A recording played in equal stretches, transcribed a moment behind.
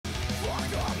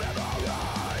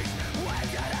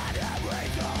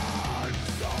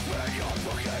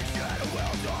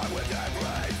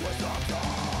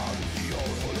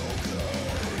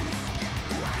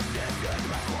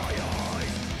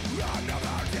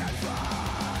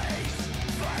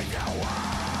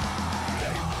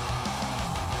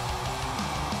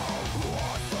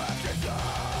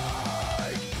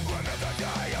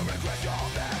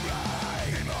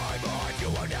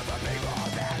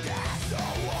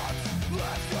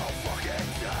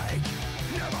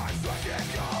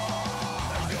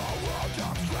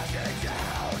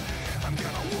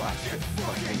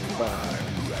Fucking burn.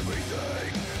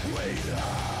 Everything we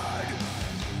had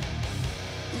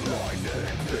lies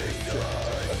in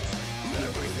pieces.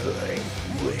 Everything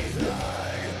we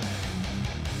had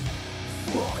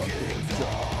fucking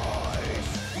dies.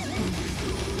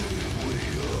 Everything we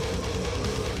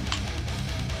had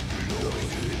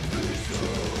lies in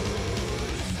pieces.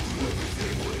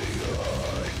 Everything we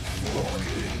had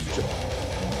fucking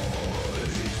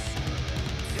dies.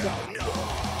 Down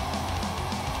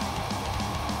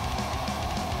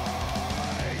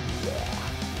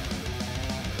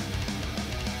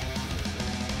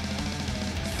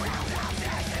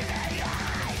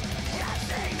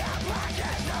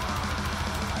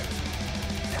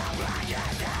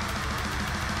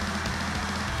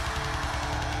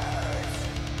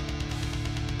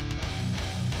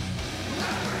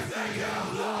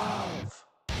Love.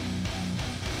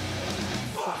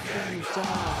 Fucking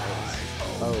dies.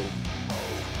 Oh.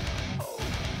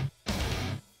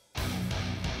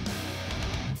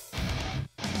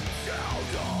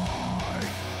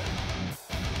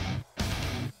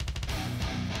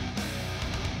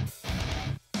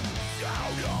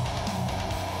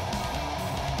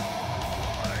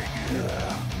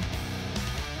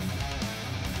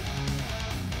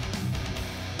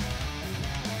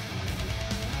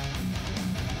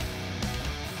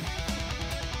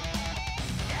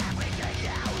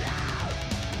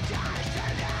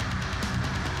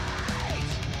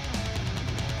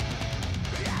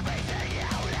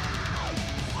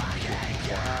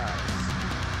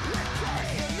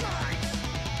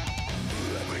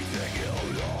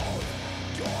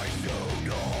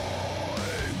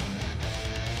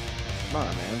 Come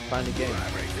on, man. Find a game.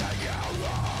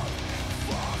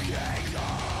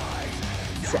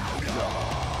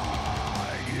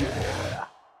 Yeah.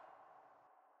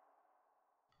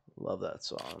 Love that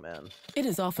song, man. It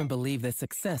is often believed that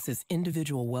success is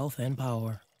individual wealth and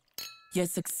power. Yet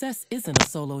success isn't a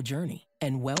solo journey,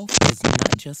 and wealth is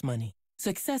not just money.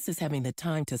 Success is having the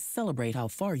time to celebrate how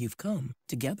far you've come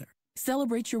together.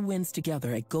 Celebrate your wins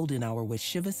together at Golden Hour with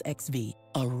Chivas XV,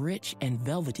 a rich and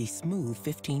velvety smooth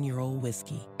 15-year-old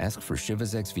whiskey. Ask for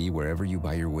Chivas XV wherever you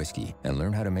buy your whiskey and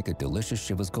learn how to make a delicious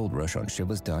Chivas Gold Rush on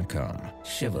Chivas.com.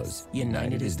 Chivas,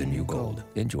 united is the new gold.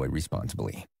 Enjoy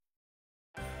responsibly.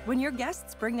 When your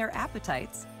guests bring their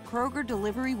appetites, Kroger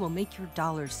Delivery will make your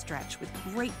dollars stretch with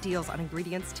great deals on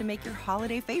ingredients to make your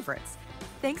holiday favorites.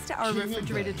 Thanks to our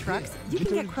refrigerated trucks, you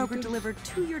can get Kroger delivered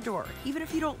to your door, even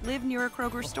if you don't live near a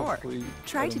Kroger store.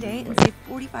 Try today and save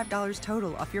 $45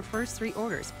 total off your first 3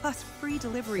 orders, plus free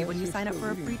delivery when you sign up for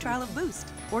a free trial of Boost.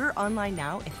 Order online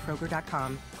now at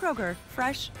Kroger.com. Kroger,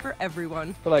 fresh for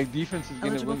everyone. But like defense is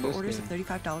gonna Eligible win for this orders game. of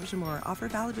 $35 or more. Offer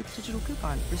valid with digital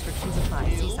coupon. Restrictions apply.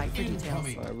 See site for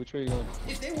details. Alright, which way you going?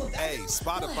 Hey,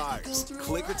 Spotifyers,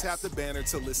 click or tap the banner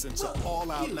to listen to All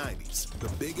Out 90s, the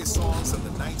biggest songs of the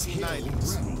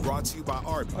 1990s. Brought to you by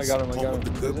Arby's. I got him. home of the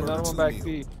There's Good another Burger one back 2 B.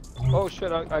 meal. Oh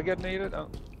shit, I get naded. Oh.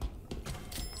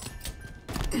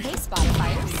 Hey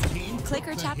Spotifyers, click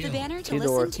or tap the banner to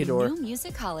listen to New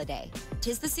Music Holiday.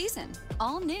 'Tis the season.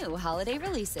 All new holiday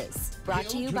releases. Brought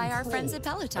to you by our friends at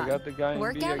Peloton. I got the guy in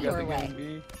Work B. out I got your the guy way. in B.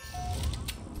 You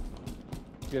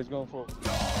guys going for?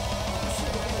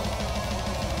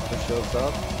 What shows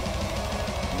up?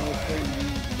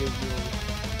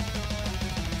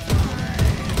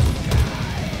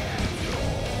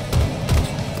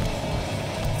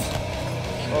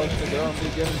 Oh shit, they're on B.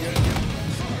 Get him.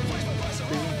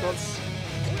 Screaming folks.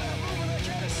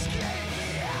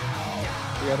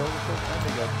 You got overshot? I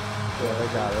think Yeah, they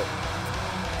got it.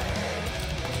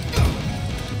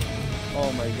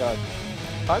 Oh my god.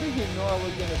 How did he know I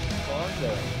was gonna spawn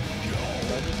there? I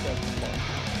just got spawned.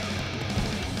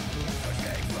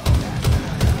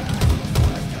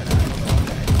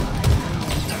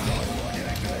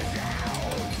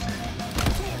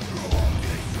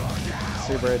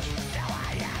 Sea bridge.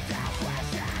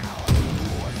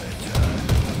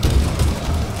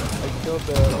 I killed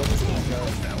the other guy.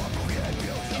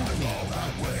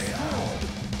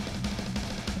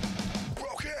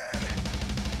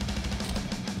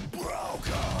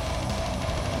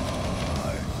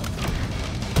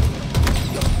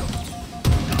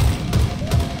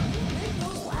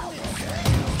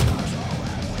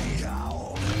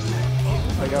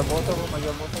 I got both of them.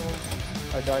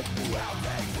 I died.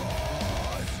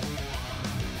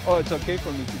 Oh, it's okay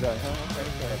for me to die, huh?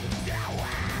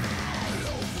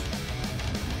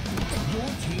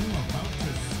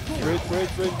 Okay, Bridge,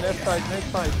 left side.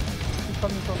 Keep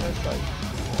coming from left side.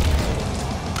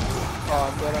 Oh,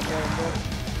 I'm dead.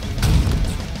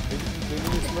 They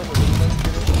need this level. Let him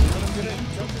get it.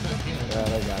 Yeah,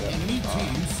 they got it.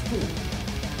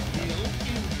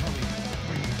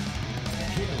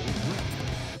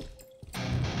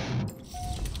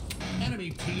 Enemy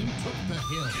team took the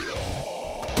hill.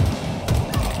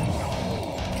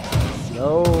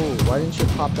 No, why didn't you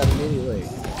pop that immediately?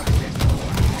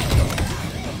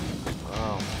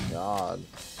 Oh my god.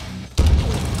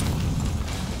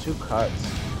 2 cuts.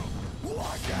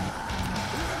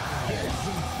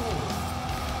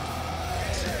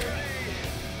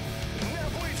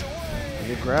 If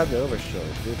you grab the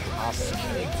overshield, dude, pop it.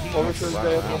 Overshield's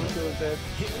dead, overshield's dead.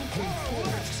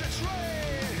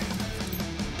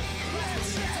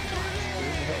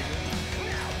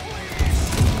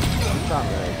 It's not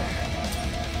very good.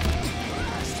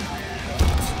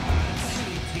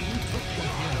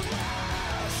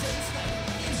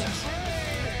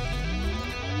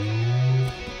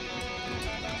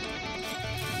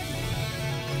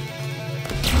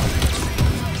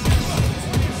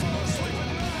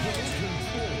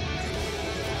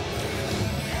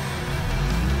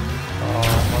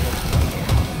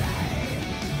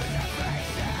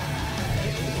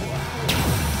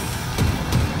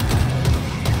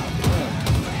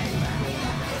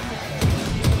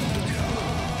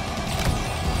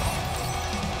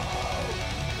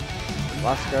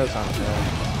 Last goes on him.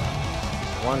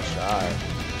 1 shot.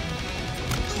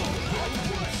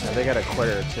 Yeah, they got a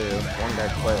quitter too. 1 guy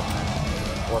quit.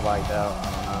 4 lagged out. I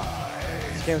don't know.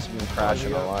 This game's been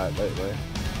crashing a lot lately.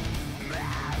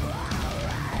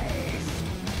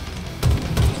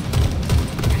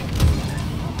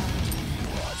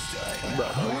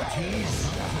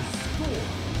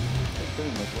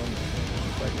 Pretty much one.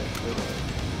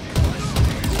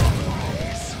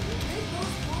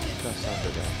 That's not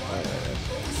good. Alright, there it is.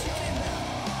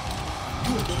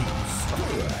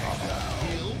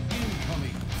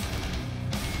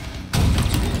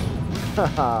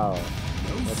 Wow.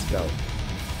 Let's go.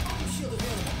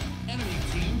 Enemy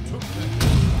team took the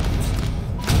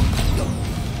hill.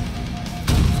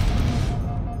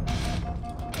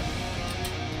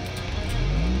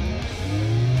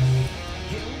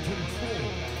 Hill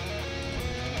control.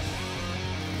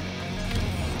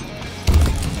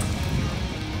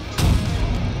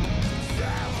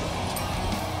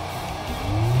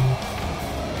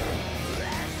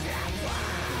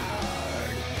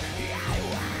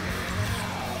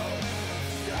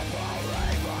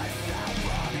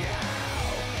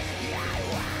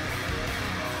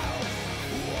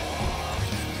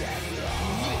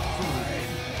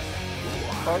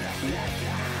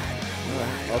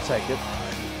 Alright, I'll take it.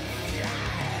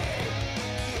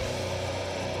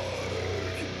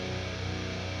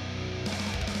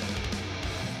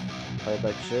 Played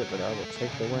like shit, but I will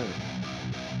take the win.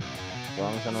 As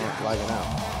long as I'm not lagging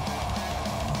out.